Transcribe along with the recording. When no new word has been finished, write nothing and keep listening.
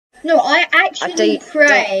No, I actually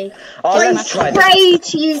pray. Oh, let's try pray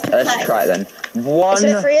to you to Let's play. try it then. One.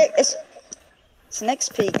 It's an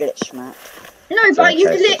XP glitch map. No, but you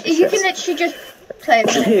can literally just play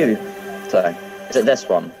with it. So, is it this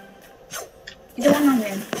one? The one I'm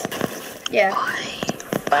in. Yeah.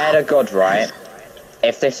 I had a god, right?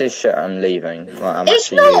 If this is shit, I'm leaving. Like,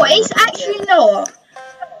 it's not. It's actually not.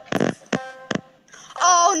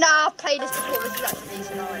 Oh no, I've played this before. This is actually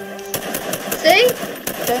decent. I like this. See?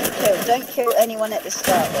 Don't kill anyone at the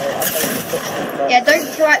start though. Yeah, don't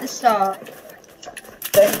kill at the start.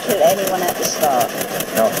 Don't kill anyone at the start.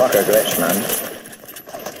 Oh fuck a glitch, man.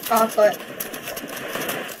 Oh, I've got it.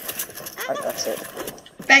 I got it.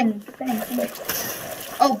 Ben.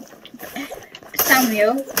 Oh,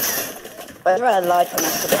 Samuel. Whether I lied when I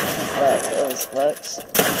said it doesn't work, it always works.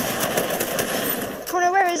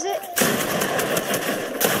 Connor, where is it?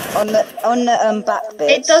 On the back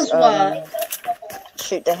bit. It does work.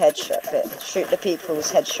 Shoot the headshot bit. Shoot the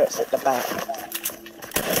people's headshots at the back.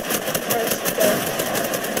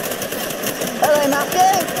 Hello,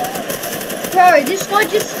 Matthew! Bro, this guy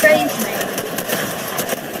just sprays me.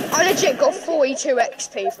 I legit got 42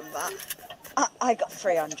 XP from that. I got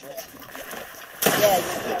 300. Yeah, you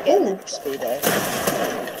get XP though.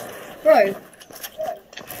 Bro.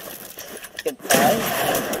 Goodbye.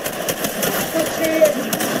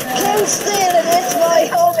 Kill stealing is my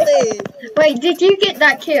hobby! Wait, did you get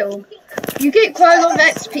that kill? You get quite a lot of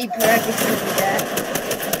XP per every kill you get.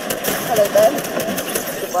 Hello, Ben.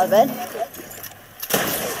 Goodbye, Ben.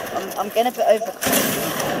 I'm getting a bit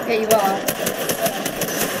overconfident. Yeah, you are.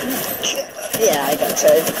 Yeah, I got too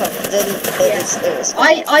overconfident. It was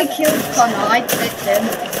I killed Connor, I clipped him.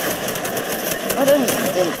 I didn't.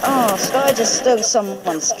 Oh, Sky just stole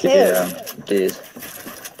someone's kill. Yeah, did.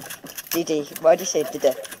 DD. Why do you say DD? I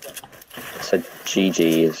said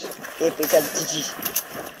GG's. Yeah, but he said DD.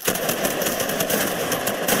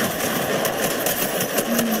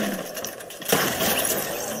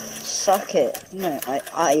 Suck it. No,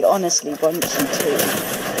 I honestly want you to.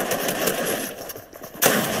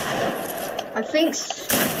 I think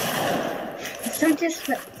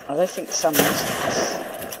I don't think someone's.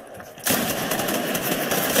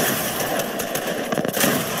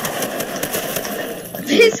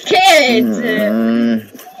 This kid!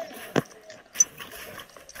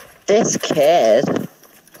 This kid?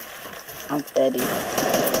 I'm daddy.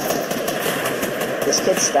 This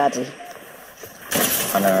kid's daddy.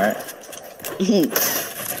 I know, right? Wink,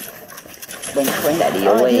 wink. Daddy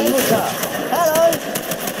away. Hello!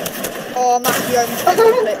 Oh, Matthew, I'm trying to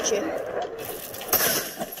glitch you.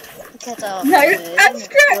 Get off. No, I'm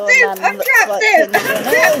trapped him! I'm trapped him! No,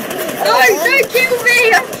 don't kill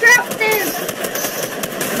me! I'm trapped him!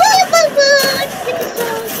 Oh my god!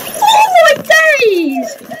 Oh my days!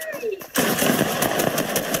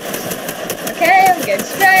 Okay, I'm getting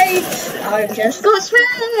sprayed. I've just got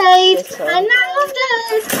sprayed. And now I'm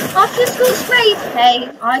dead. I've just got sprayed. Hey,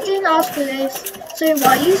 I didn't ask for this. So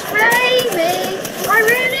why you spray me? I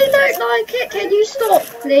really don't like it. Can you stop,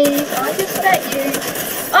 please? I just bet you.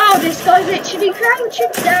 Oh, this guy's literally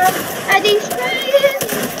crouching down. And he's spraying.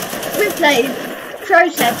 We're playing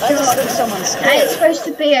Crow's Headshot. And it's supposed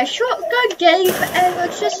to be a shotgun game, but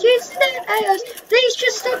everyone's just using their ARs. Please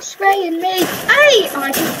just stop spraying me. Hey,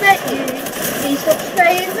 I just bet you. Please stop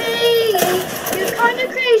spraying me. You're kind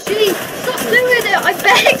of crazy. Stop doing it. I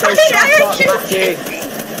beg.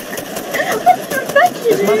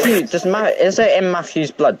 Is it in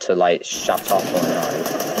Matthew's blood to like shut up or no?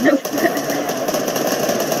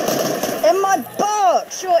 In my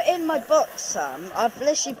box! You're in my box, Sam. I've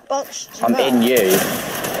literally boxed you. I'm in you.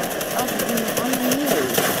 I'm in you.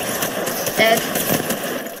 Dead.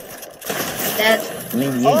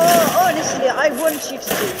 Oh, honestly, I want you to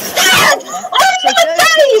do Dead! Oh my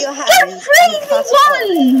days! They're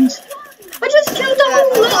 3v1s! I just killed a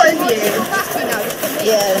whole lot of you.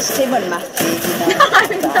 Yeah, let's team on Matthew, you know.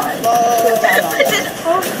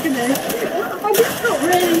 I just got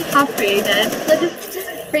really happy then. I just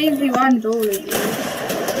 3v1'd all of you.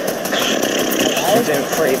 You didn't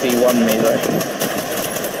 3v1 me though.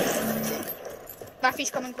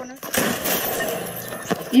 Matthew's coming, Connor.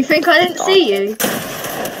 You think I didn't see you?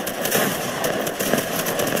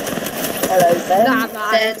 Hello, Ben. Nah,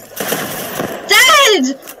 man. Dead!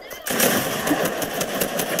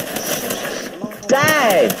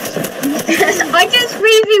 Dead! I just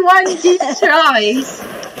 3v1'd you twice.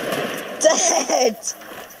 Dead!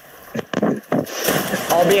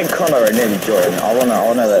 I'll be a Connor and then join. I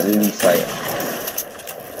wanna at least like.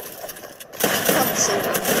 Can't see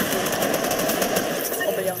that.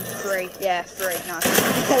 I'll be on 3. Yeah, 3. Nice.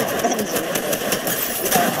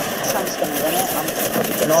 Sam's gonna win it. I'm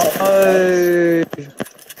probably gonna No. second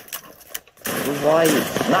Why?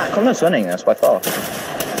 Nah, Connor's winning this by far. place.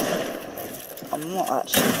 I'm not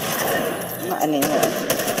actually. Not anymore.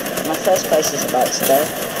 My first place is about to go.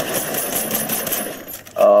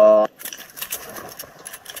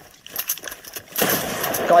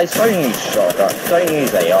 Guys, don't use shotgun. Don't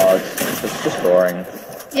use ARs. It's just boring.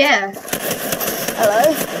 Yeah. Hello?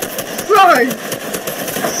 Bro!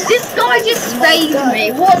 This guy just sprayed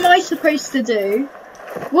me. What am I supposed to do?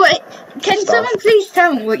 What? Can Stuff. someone please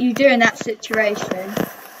tell me what you do in that situation?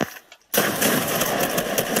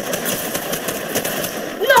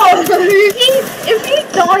 No! If you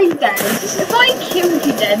died then, if I killed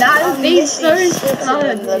you then, that would be so sitting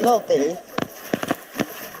in the fun. lobby.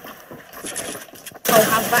 I'll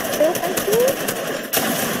have that kill, thank you.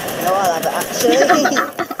 No, I'll have it actually.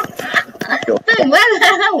 Ben, where the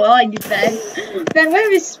hell are you, Ben? Ben,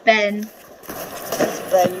 where is Ben?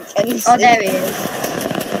 Ben, can you see? Oh, there he is.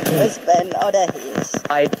 Where's Ben? Oh, there he is.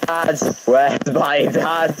 My dad, where's my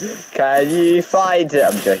dad? Can you find it?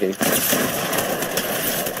 I'm joking.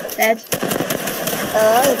 Dead.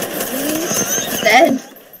 Hello, please? Dead.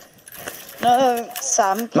 No,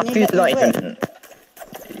 Sam, can you Matthew's let not me win? even.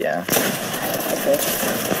 Yeah. Okay.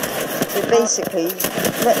 So basically,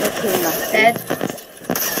 let me kill Matthew. Dead.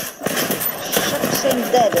 Shut saying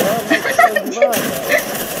dead, or I'll make sure you are dead.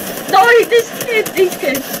 No, this kid, these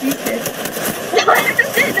kids, these kids. No, I'm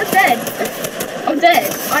dead. I'm dead.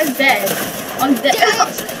 I'm dead. I'm dead.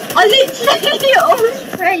 I literally almost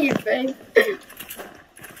prayed, babe.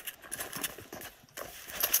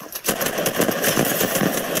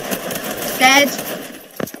 Dead.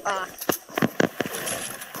 Ah.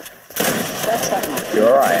 Shut up, Matthew. You're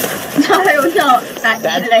alright. No, I'm not.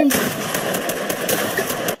 Actually.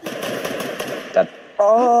 Dad.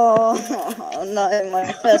 Oh, no,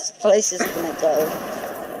 my first place is gonna go.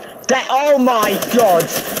 Oh my god!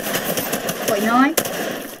 49.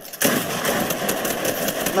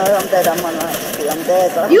 No, I'm dead, I'm on HP, I'm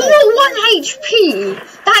dead. You're not 1 HP.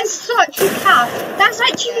 That's such a cap. That's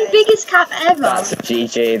actually the biggest cap ever. That's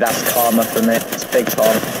GG, that's karma for me. It's big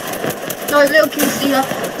karma. No, little kill stealer.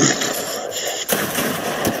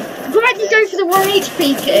 Why'd you go for the 1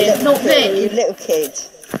 HP kid, not You me? little kid.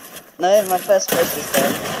 No, my first place is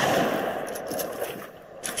dead.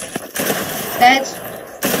 Dead.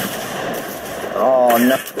 Oh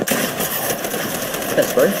no.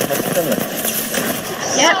 That's bro. That's done it.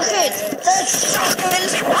 Yep. Suck it! Suck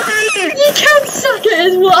it! You can suck it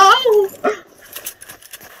as well.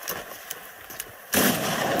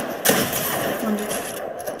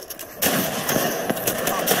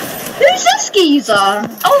 Who's this geezer?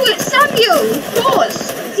 Oh, it's Samuel, of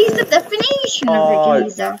course. He's the definition of a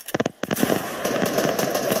geezer.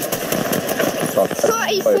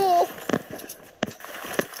 34!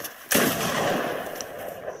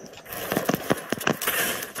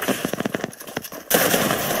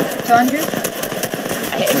 200.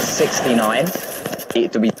 I hit him 69.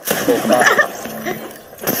 Do we talk about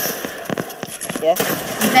Yeah?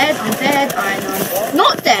 I'm dead, I know.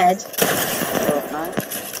 Not dead. Oh, no.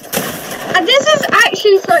 And this is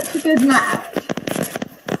actually such a good map.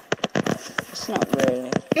 It's not really.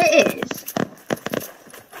 It is.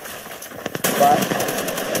 But...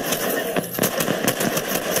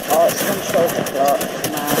 Oh, it's control the clock,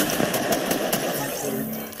 man.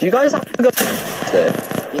 Do you guys have to go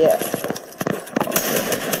Yeah.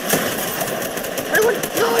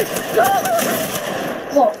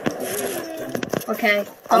 What? Okay.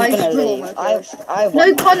 I'm Guys, gonna leave. I no,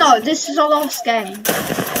 won. Connor, this is our last game.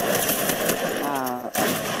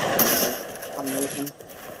 I'm leaving.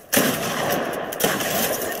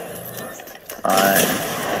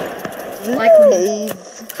 Like- Leave.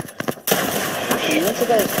 You need to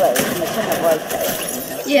go this way. It's gonna turn it right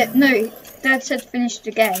there. Yeah, no, Dad said finish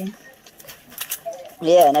the game.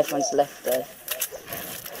 Yeah, and everyone's left there.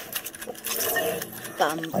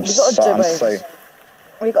 Damn. I'm We got a duo. so...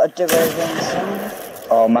 We got a duo win, son.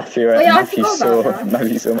 Oh, Matthew, Oh, yeah, I Matthew forgot about that.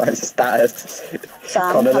 Matthew saw my status.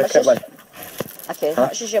 Sam, Connor, how look much at is... my Okay, Huh? how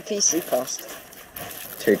much is your PC cost?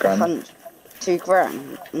 £2 grand. $2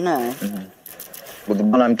 grand? No. Well, the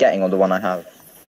one I'm getting or the one I have?